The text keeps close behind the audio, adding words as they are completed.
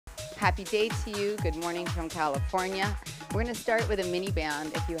Happy day to you. Good morning from California. We're going to start with a mini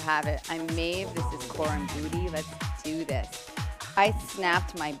band if you have it. I'm Maeve. This is core and booty. Let's do this. I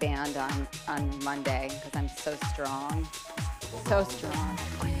snapped my band on Monday because I'm so strong. So strong.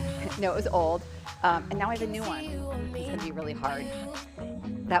 No, it was old. And now I have a new one. It's going to be really hard.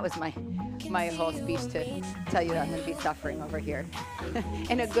 That was my whole speech to tell you that I'm going to be suffering over here.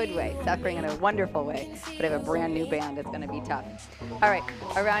 In a good way, suffering in a wonderful way. But I have a brand new band. It's going to be tough. All right,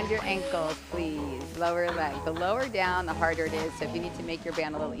 around your ankles, please. Lower leg. The lower down, the harder it is. So if you need to make your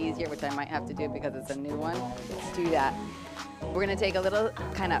band a little easier, which I might have to do because it's a new one, do that. We're going to take a little,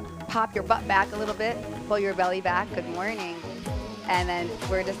 kind of pop your butt back a little bit, pull your belly back. Good morning. And then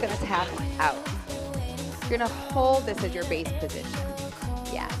we're just going to tap out. You're going to hold this as your base position.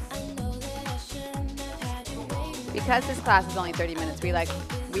 Yes. Because this class is only 30 minutes, we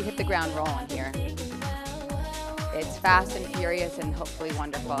hit the ground rolling here. It's fast and furious and hopefully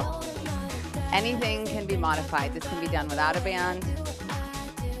wonderful. Anything can be modified. This can be done without a band.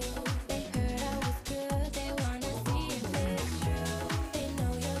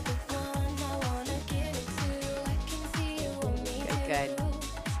 Good.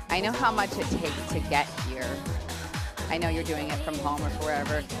 I know how much it takes to get here. I know you're doing it from home or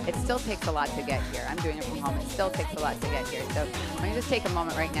wherever. It still takes a lot to get here. I'm doing it from home. It still takes a lot to get here. So let me just take a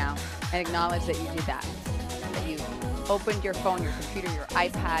moment right now and acknowledge that you did that. That you opened your phone, your computer, your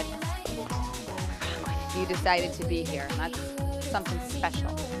iPad. You decided to be here. And that's something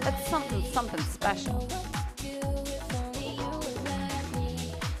special. That's something special.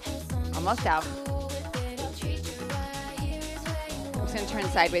 Almost out. I'm just going to turn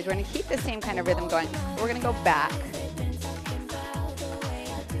sideways. We're going to keep the same kind of rhythm going. We're going to go back.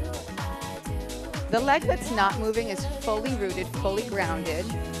 The leg that's not moving is fully rooted, fully grounded.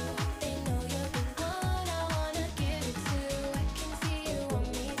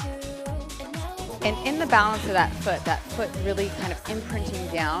 And in the balance of that foot really kind of imprinting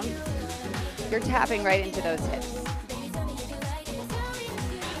down, you're tapping right into those hips.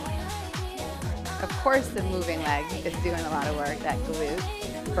 Of course, the moving leg is doing a lot of work, that glute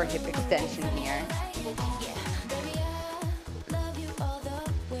for hip extension here.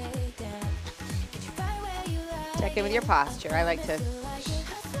 Check in with your posture. I like to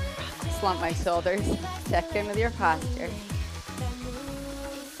slump my shoulders. Check in with your posture.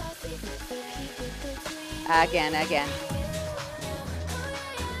 Again.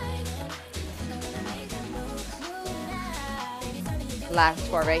 Last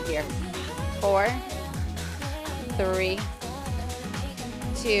 4 right here. 4, 3,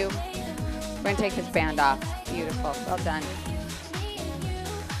 2. We're going to take this band off. Beautiful. Well done.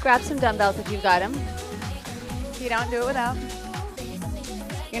 Grab some dumbbells if you've got them. If you don't, do it without.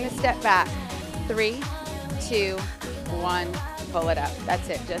 You're going to step back. 3, 2, 1. Pull it up. That's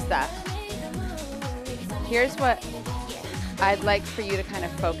it. Just that. Here's what I'd like for you to kind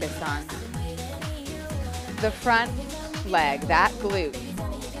of focus on. The front leg, that glute,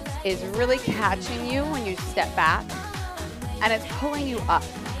 is really catching you when you step back, and it's pulling you up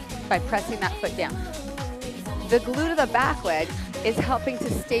by pressing that foot down. The glute of the back leg is helping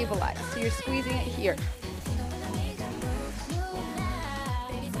to stabilize, so you're squeezing it here.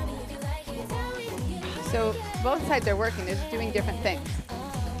 So both sides are working, they're just doing different things.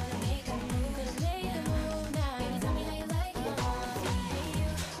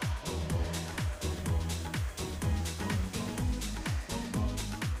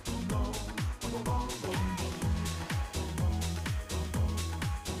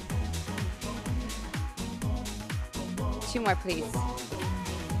 Two more, please.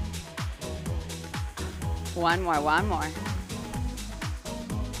 One more.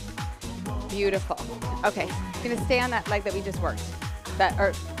 Beautiful. Okay, you're gonna stay on that leg that we just worked.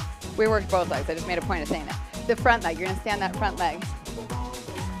 We worked both legs, I just made a point of saying that. The front leg, you're gonna stay on that front leg.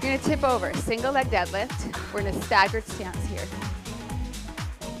 You're gonna tip over, single leg deadlift. We're in a staggered stance here.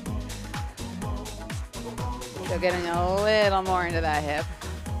 So getting a little more into that hip.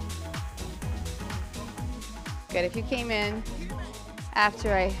 Good, if you came in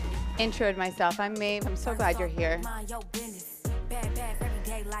after I introed myself, I'm Maeve, I'm so glad you're here.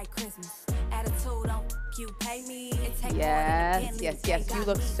 Yes, you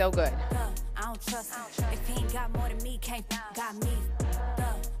look so good.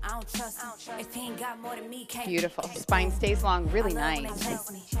 Beautiful, spine stays long, really nice.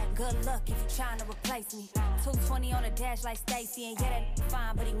 Good luck if you're trying to replace me. 220 on a dash like Stacy, and yeah, that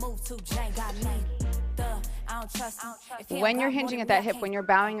fine, but he moved too Jane, got me. When you're hinging at that hip, when you're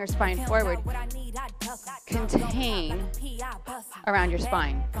bowing your spine forward, contain around your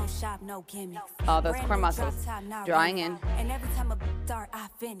spine. All those core muscles drawing in.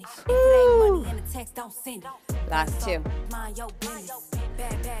 Woo. Last two.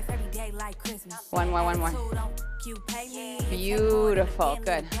 One more. Beautiful,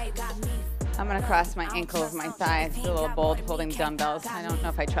 good. I'm gonna cross my ankle with my thighs, do a little bold holding dumbbells. I don't know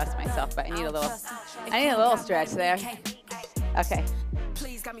if I trust myself, but I need a little stretch there. Okay.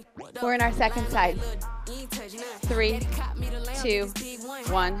 We're in our second side. 3, 2,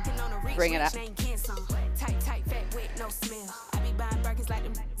 1. Bring it up.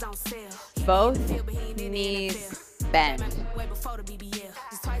 Both knees bend.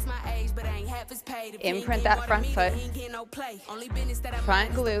 Imprint that front foot.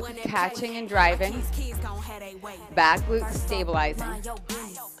 Front glute catching and driving. Back glute stabilizing.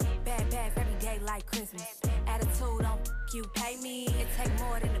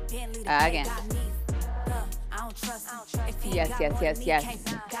 Again. Yes.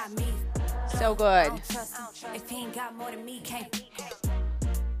 So good.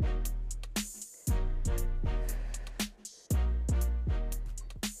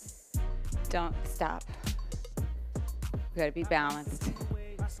 Don't stop. We gotta be balanced.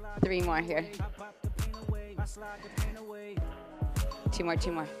 3 more here. 2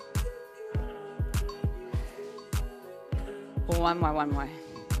 more. 1 more.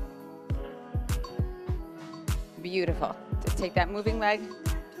 Beautiful. Just take that moving leg,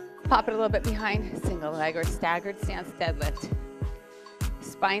 pop it a little bit behind, single leg or staggered stance deadlift.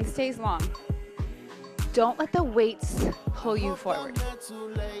 Spine stays long. Don't let the weights pull you forward.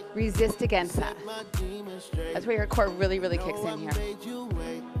 Resist against that. That's where your core really, really kicks in here.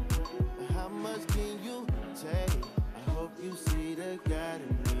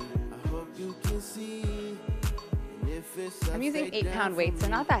 I'm using 8-pound weights. They're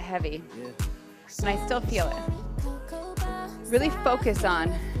not that heavy, and I still feel it. Really focus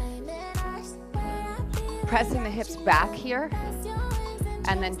on pressing the hips back here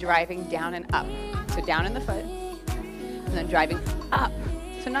and then driving down and up. So down in the foot, and then driving up.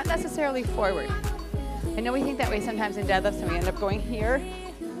 So not necessarily forward. I know we think that way sometimes in deadlifts, and we end up going here.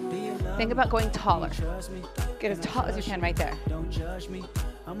 Think about going taller. Get as tall as you can right there.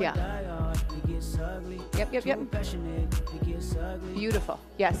 Yeah. Yep. Beautiful.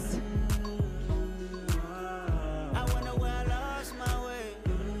 Yes.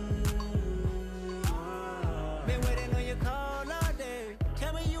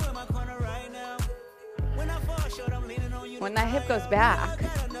 When that hip goes back,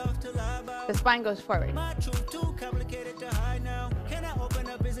 the spine goes forward.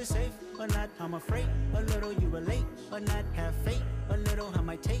 I'm afraid a little you relate, but not have faith. A little I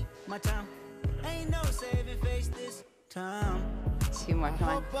might take my time. Ain't no saving face this time. 2 more, come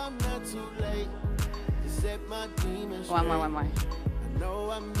on. One more.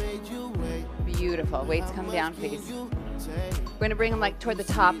 Beautiful. Weights come down, please. We're going to bring them like toward the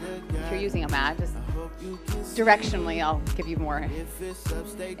top. If you're using a mat, just directionally, I'll give you more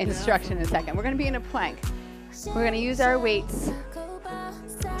instruction in a second. We're going to be in a plank. We're going to use our weights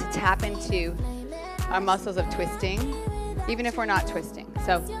to tap into our muscles of twisting, even if we're not twisting.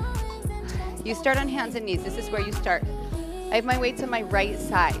 So you start on hands and knees. This is where you start. I have my weights on my right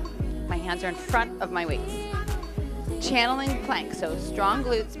side. My hands are in front of my weights. Channeling plank, so strong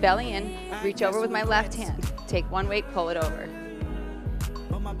glutes, belly in, reach over with my left hand. Take one weight, pull it over.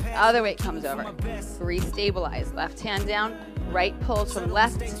 Other weight comes over. Restabilize, left hand down, right pulls from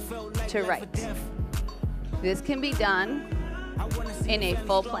left to right. This can be done in a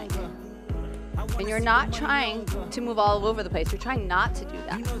full plank. And you're not trying to move all over the place. You're trying not to do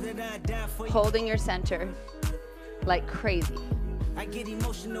that. Holding your center like crazy. I get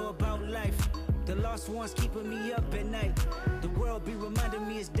emotional about life. The lost ones keeping me up at night. The world be reminding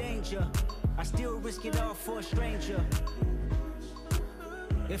me it's danger. I still risk it all for a stranger.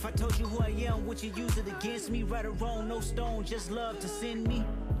 If I told you who I am, would you use it against me? Right or wrong, no stone, just love to send me.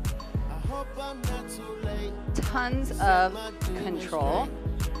 I hope I'm not too late. Tons of control.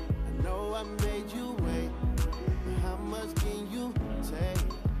 I know I made you wait. How much can you take?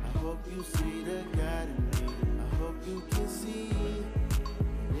 I hope you see the God in me. I hope you can see.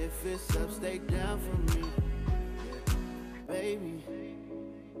 If it's up, stay down for me. Baby,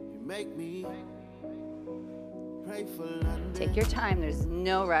 you make me pray for London. Take your time, there's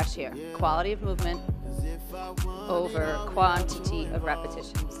no rush here. Quality of movement over quantity of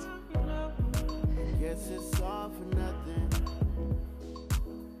repetitions. Guess it's all for nothing.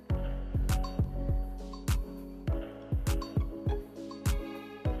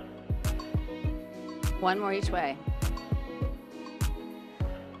 One more each way.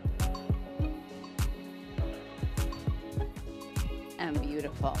 And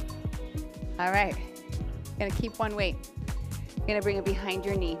beautiful. All right, gonna keep one weight. You're gonna bring it behind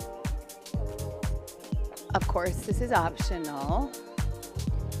your knee. Of course, this is optional.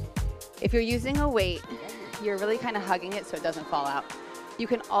 If you're using a weight, you're really kind of hugging it so it doesn't fall out. You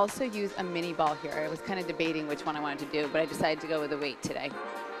can also use a mini ball here. I was kind of debating which one I wanted to do, but I decided to go with a weight today.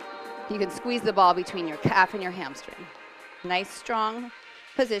 You can squeeze the ball between your calf and your hamstring. Nice, strong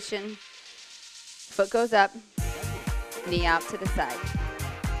position. Foot goes up, knee out to the side.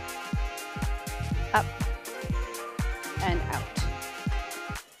 Up and out.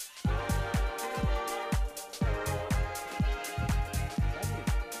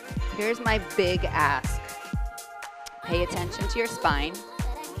 Here's my big ask. Pay attention to your spine.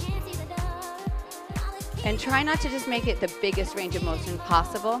 And try not to just make it the biggest range of motion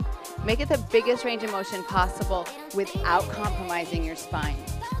possible. Make it the biggest range of motion possible without compromising your spine.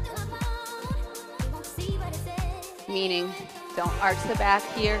 Meaning, don't arch the back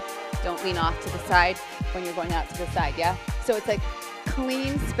here. Don't lean off to the side when you're going out to the side, yeah? So it's like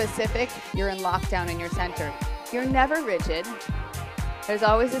clean, specific. You're in lockdown in your center. You're never rigid. There's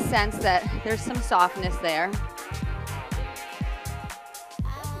always a sense that there's some softness there.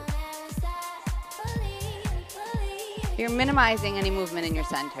 You're minimizing any movement in your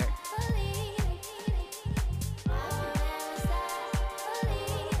center.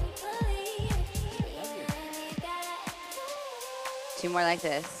 Two more like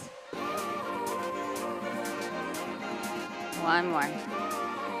this. One more.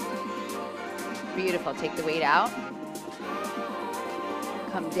 Beautiful. Take the weight out.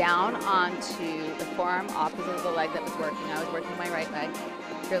 Come down onto the forearm opposite of the leg that was working. I was working my right leg.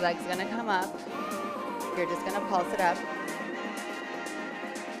 Your leg's gonna come up. You're just gonna pulse it up.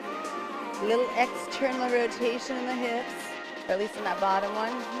 Little external rotation in the hips, or at least in that bottom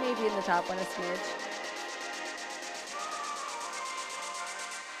one, maybe in the top one a smidge.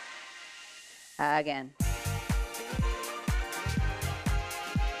 Again.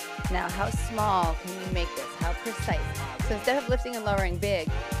 Now, how small can you make this? How precise? So instead of lifting and lowering big,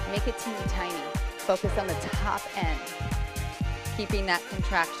 make it teeny tiny. Focus on the top end, keeping that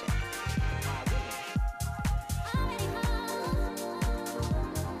contraction.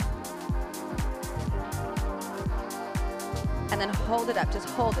 And then hold it up, just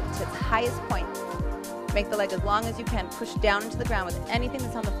hold it to its highest point. Make the leg as long as you can. Push down into the ground with anything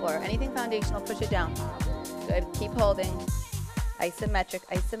that's on the floor. Anything foundational, push it down. Good, keep holding. Isometric,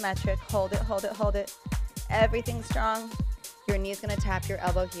 isometric, hold it, hold it, hold it. Everything strong. Your knee's gonna tap your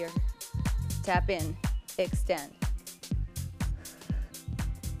elbow here. Tap in, extend.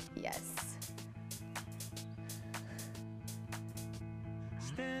 Yes.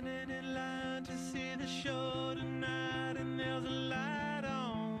 Standing in line to see the show tonight, and there's a light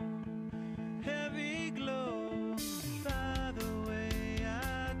on, heavy glow. By the way,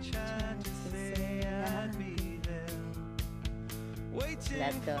 I tried to say I'd be there.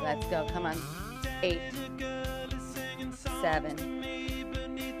 Let's go, come on. 8, 7.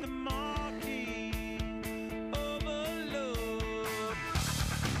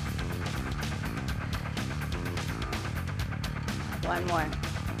 One more.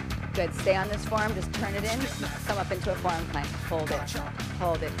 Good, stay on this form, just turn it in, come up into a forearm plank. Hold it,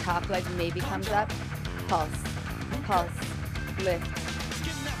 hold it. Top leg maybe comes up. Pulse, pulse, lift.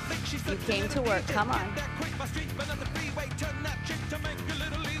 You came to work, come on.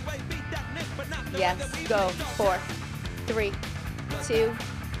 Yes, go, 4, 3, 2,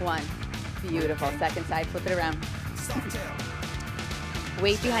 1. Beautiful, second side, flip it around.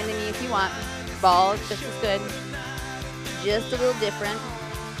 Weight behind the knee if you want. Balls, just as good. Just a little different.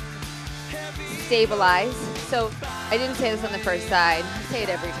 Stabilize. So I didn't say this on the first side. I say it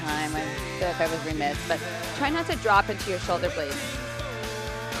every time. I feel like I was remiss, but try not to drop into your shoulder blades.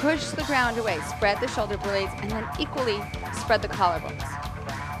 Push the ground away. Spread the shoulder blades and then equally spread the collarbones.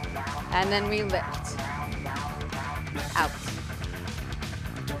 And then we lift. Out.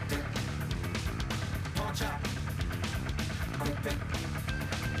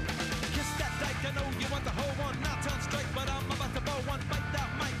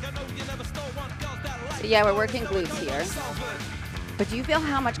 So yeah, we're working glutes here. But do you feel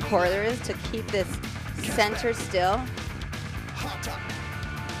how much core there is to keep this center still?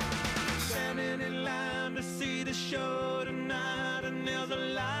 Standing in line to see the show tonight, and there's a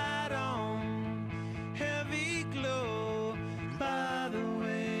light on, heavy glow. By the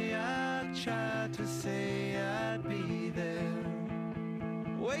way, I tried to say I'd be there,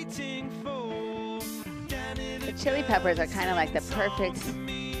 waiting for. The chili peppers are kind of like the perfect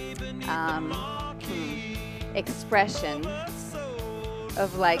expression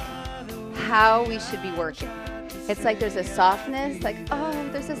of like how we should be working. It's like there's a softness, like, oh,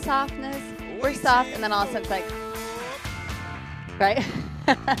 there's a softness. We're soft, and then all of a sudden it's like, right?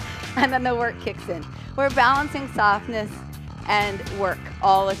 And then the work kicks in. We're balancing softness and work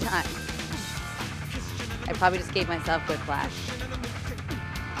all the time. I probably just gave myself whiplash.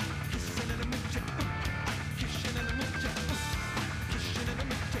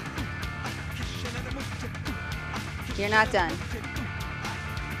 You're not done.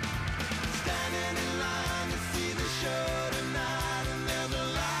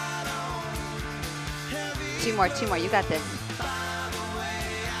 Two more, you got this.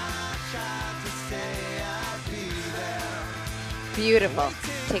 Beautiful.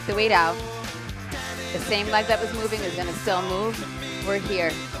 Take the weight out. The same leg that was moving is gonna still move. We're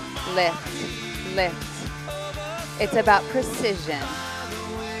here. Lift, lift. It's about precision.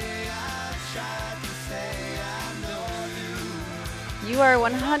 You are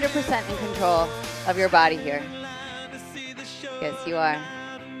 100% in control of your body here. Yes, you are.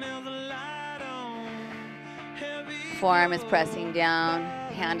 Forearm is pressing down,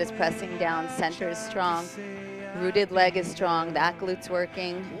 hand is pressing down, center is strong, rooted leg is strong, that glute's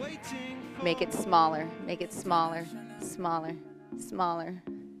working. Make it smaller, make it smaller, smaller, smaller.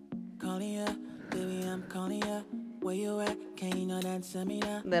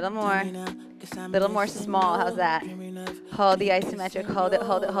 Little more small, how's that? Hold the isometric, hold it,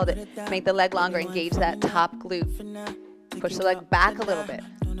 hold it, hold it. Make the leg longer, engage that top glute. Push the leg back a little bit.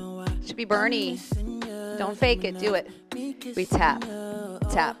 Should be Bernie. Don't fake it, do it. We tap,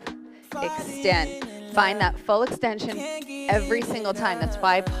 tap, extend. Find that full extension every single time. That's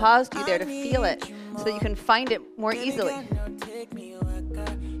why I paused you there to feel it, so that you can find it more easily.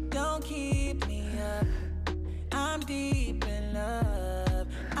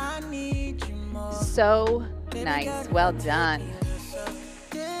 So nice, well done.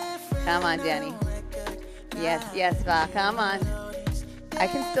 Come on, Jenny. Yes, yes, Va, come on. I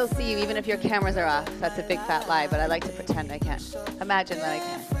can still see you even if your cameras are off. That's a big fat lie, but I like to pretend I can. Imagine that I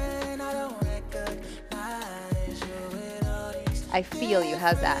can. I feel you,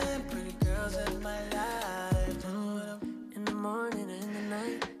 how's that?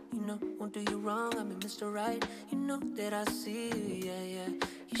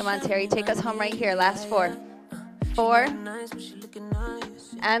 Come on, Terry, take us home right here. Last 4. 4.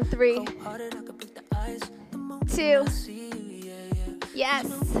 And 3. 2. Yes.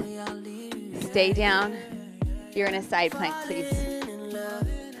 Stay down. You're in a side plank, please.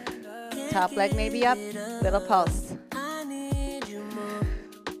 Top leg maybe up. Little pulse.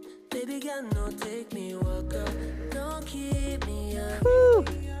 Woo.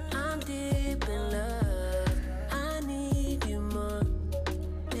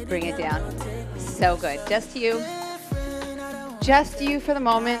 Bring it down. So good. Just you. Just you for the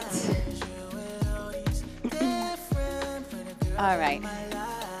moment. All right.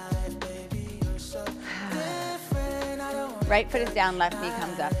 Right foot is down, left knee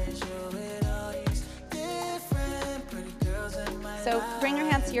comes up. So bring your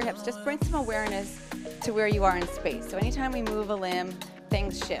hands to your hips. Just bring some awareness to where you are in space. So anytime we move a limb,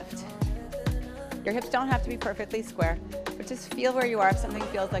 things shift. Your hips don't have to be perfectly square, but just feel where you are. If something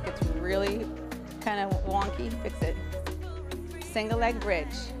feels like it's really kind of wonky, fix it. Single leg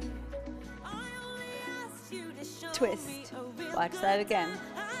bridge. Twist. Watch that again.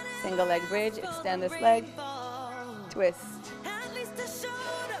 Single leg bridge, extend this leg. Twist.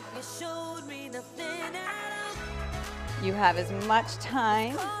 You have as much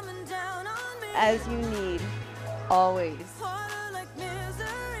time as you need, always.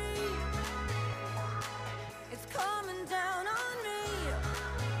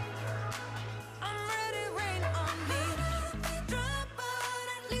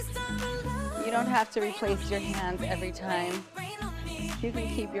 You don't have to replace your hands every time. You can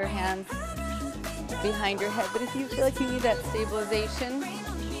keep your hands behind your head, but if you feel like you need that stabilization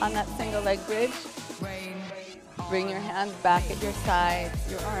on that single leg bridge, bring your hands back at your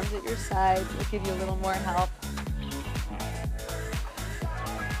sides, your arms at your sides. Will give you a little more help.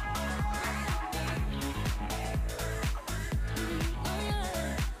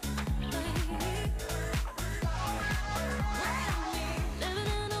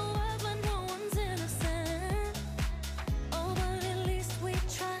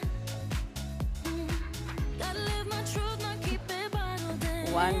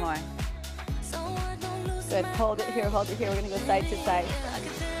 One more. Good. Hold it here, hold it here. We're going to go side to side.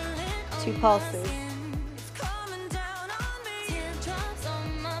 2 pulses.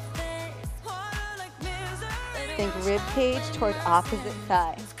 Think rib cage toward opposite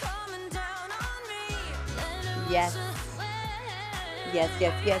thigh. Yes. Yes,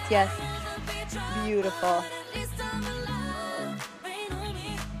 yes, yes, yes. Beautiful.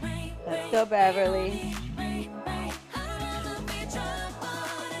 Let's go, Beverly.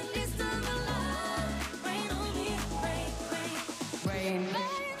 Rain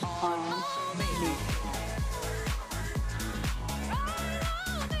on me.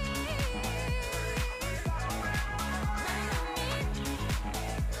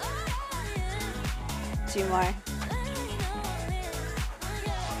 2 more.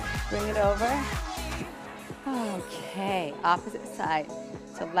 Bring it over. Okay, opposite side.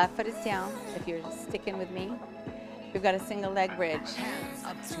 So left foot is down, if you're sticking with me. We've got a single leg bridge. Hands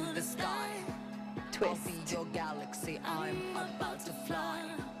up to the sky. Twist. I'll be your galaxy, I'm about to fly.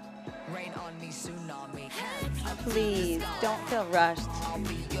 Rain on me, tsunami. Hands up to the Please, sky. don't feel rushed. I'll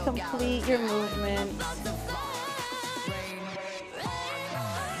be your Complete your movement. about to fly. Rain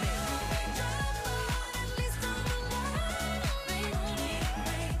on me.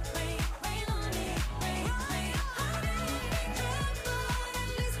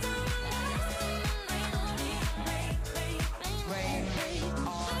 Rain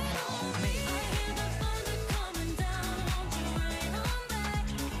on me.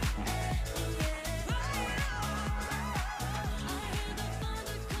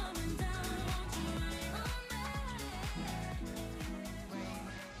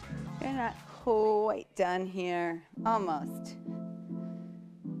 You're not quite done here. Almost.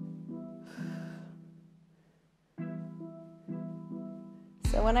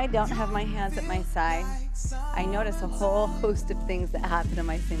 So when I don't have my hands at my side, I notice a whole host of things that happen in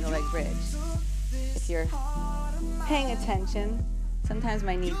my single leg bridge. If you're paying attention, sometimes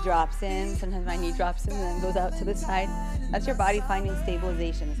my knee drops in, sometimes my knee drops in and then goes out to the side. That's your body finding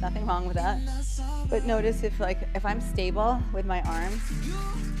stabilization. There's nothing wrong with that. But notice if I'm stable with my arms,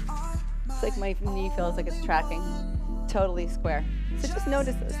 it's like my knee feels like it's tracking totally square. So just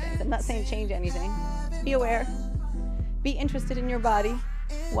notice those things. I'm not saying change anything. Be aware. Be interested in your body.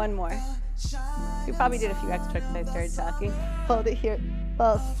 One more. You probably did a few extra because I started talking. Hold it here.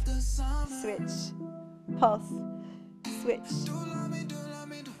 Pulse. Switch. Pulse. Switch.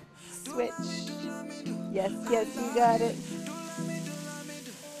 Switch. Yes, yes, you got it.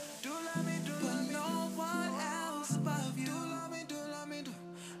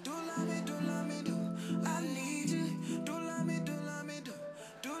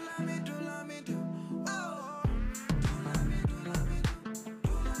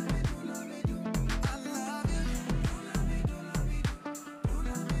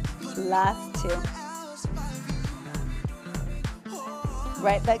 Last 2.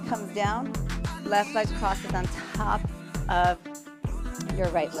 Right leg comes down, left leg crosses on top of your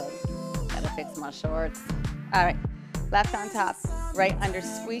right leg. Gotta fix my shorts. All right, left on top, right under.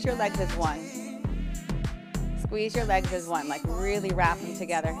 Squeeze your legs as one. Squeeze your legs as one, like really wrap them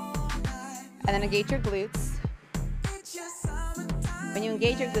together. And then engage your glutes. When you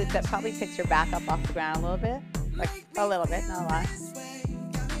engage your glutes, that probably picks your back up off the ground a little bit, like a little bit, not a lot.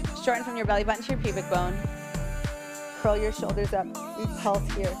 Shorten from your belly button to your pubic bone. Curl your shoulders up. We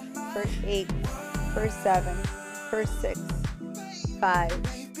pulse here for 8, for 7, for 6, 5,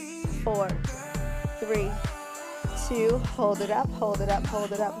 4, 3, 2. Hold it up, hold it up,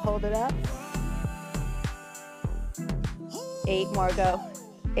 hold it up, hold it up. 8 more, go.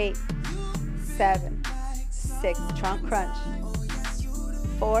 8, 7, 6, trunk crunch.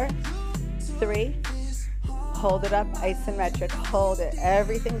 4, 3, hold it up, isometric, hold it.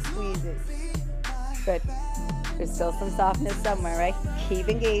 Everything squeezes. Good. There's still some softness somewhere, right? Keep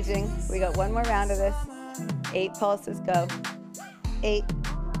engaging. We got one more round of this. 8 pulses, go. 8,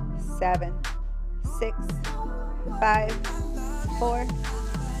 7, 6, 5, 4,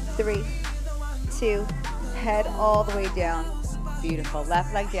 3, 2. Head all the way down. Beautiful.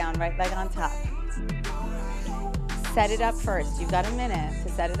 Left leg down, right leg on top. Set it up first. You've got a minute to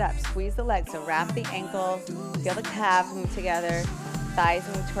set it up. Squeeze the legs, so wrap the ankles, feel the calves move together, thighs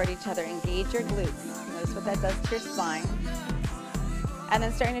move toward each other. Engage your glutes. Notice what that does to your spine. And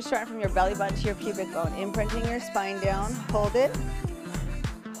then starting to shorten from your belly button to your pubic bone, imprinting your spine down. Hold it.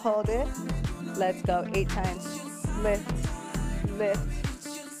 Hold it. Let's go. 8 times. Lift,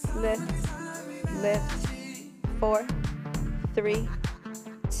 lift, lift, lift. 4, 3,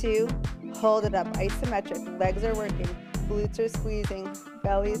 2. Hold it up, isometric, legs are working, glutes are squeezing,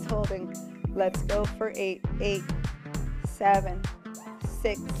 belly is holding. Let's go for 8, 8, 7,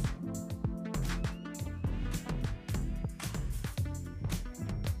 6.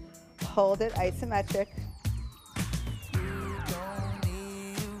 Hold it, isometric.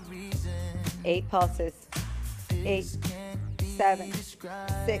 8 pulses, 8, 7,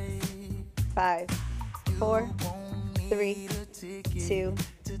 6, 5, 4, 3, 2,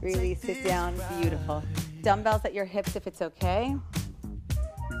 release it down. Beautiful. Dumbbells at your hips if it's okay.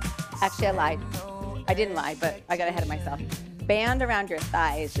 Actually, I lied. I didn't lie, but I got ahead of myself. Band around your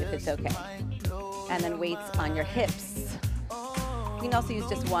thighs if it's okay. And then weights on your hips. You can also use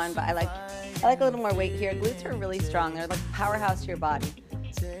just one, but I like a little more weight here. Glutes are really strong. They're like a powerhouse to your body.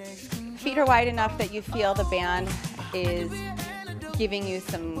 Feet are wide enough that you feel the band is giving you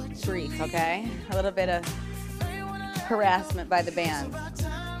some grief, okay? A little bit of harassment by the band.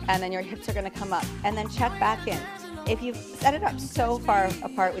 And then your hips are gonna come up. And then check back in. If you've set it up so far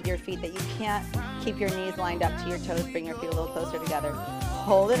apart with your feet that you can't keep your knees lined up to your toes, bring your feet a little closer together.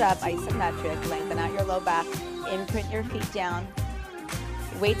 Hold it up, isometric, lengthen out your low back, imprint your feet down.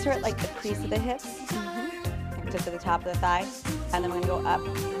 Weights are at like the crease of the hips, just to the top of the thigh. And then we're gonna go up,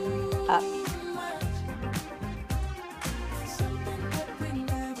 up.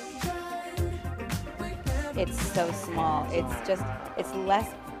 It's so small. It's less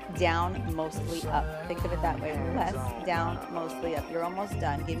down, mostly up. Think of it that way. Less down, mostly up. You're almost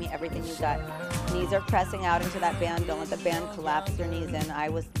done. Give me everything you got. Knees are pressing out into that band. Don't let the band collapse your knees in. I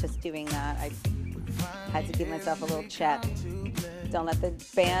was just doing that. I had to give myself a little check. Don't let the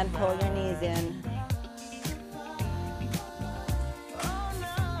band pull your knees in.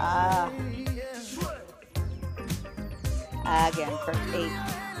 Again for 8.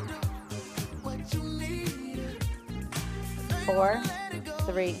 4,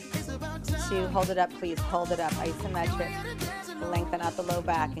 3, 2, hold it up, please. Hold it up, isometric. Lengthen out the low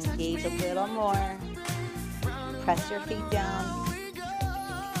back. Engage a little more. Press your feet down.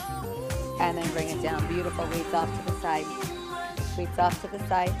 And then bring it down. Beautiful. Weights off to the side. Weights off to the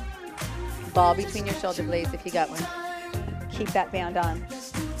side. Ball between your shoulder blades if you got one. Keep that band on.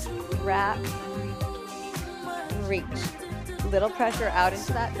 Wrap. Reach. Little pressure out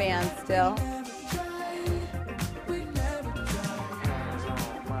into that band still.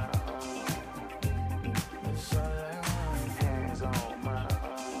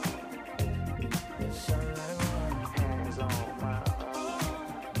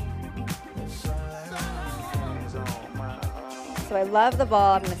 So I love the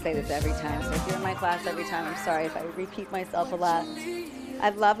ball. I'm going to say this every time. So if you're in my class every time, I'm sorry if I repeat myself a lot. I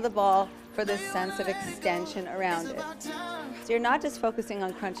love the ball for this sense of extension around it. So you're not just focusing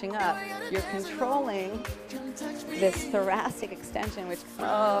on crunching up. You're controlling this thoracic extension, which,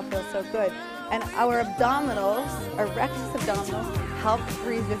 feels so good. And our abdominals, our rectus abdominals, help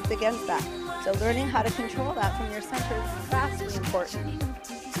resist against that. So learning how to control that from your center is vastly important.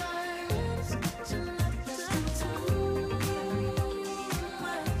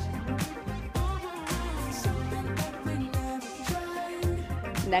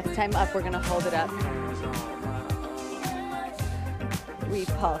 Next time up, we're gonna hold it up.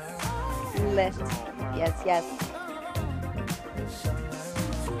 Repulse, lift, yes, yes.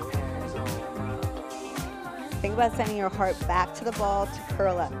 Think about sending your heart back to the ball to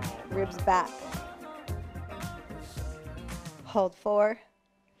curl up, ribs back. Hold 4,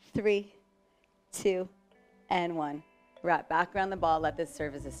 3, 2, and 1. Wrap back around the ball, let this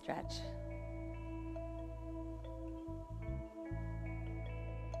serve as a stretch.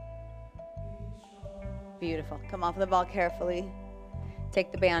 Beautiful. Come off the ball carefully.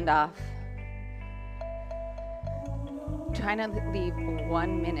 Take the band off. Try to leave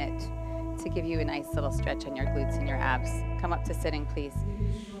 1 minute to give you a nice little stretch on your glutes and your abs. Come up to sitting, please.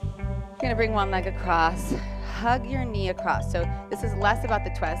 You're gonna bring one leg across. Hug your knee across. So this is less about the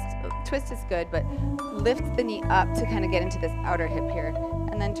twist. Twist is good, but lift the knee up to kind of get into this outer hip here,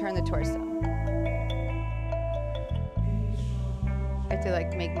 and then turn the torso. I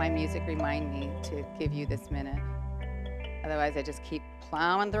have to make my music remind me to give you this minute. Otherwise, I just keep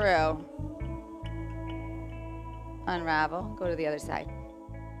plowing through. Unravel, go to the other side.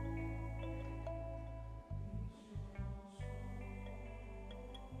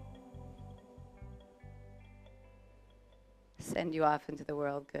 Send you off into the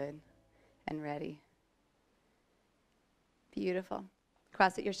world good and ready. Beautiful.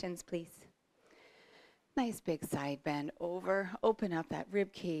 Cross at your shins, please. Nice big side bend over. Open up that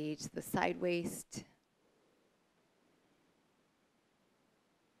rib cage, the side waist.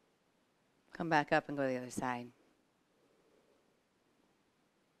 Come back up and go to the other side.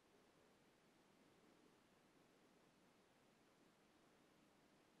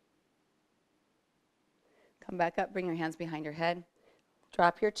 Come back up, bring your hands behind your head.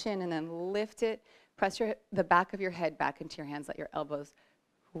 Drop your chin and then lift it. Press the back of your head back into your hands. Let your elbows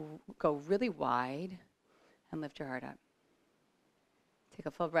go really wide. And lift your heart up. Take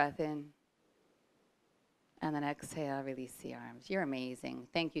a full breath in. And then exhale, release the arms. You're amazing.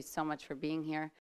 Thank you so much for being here.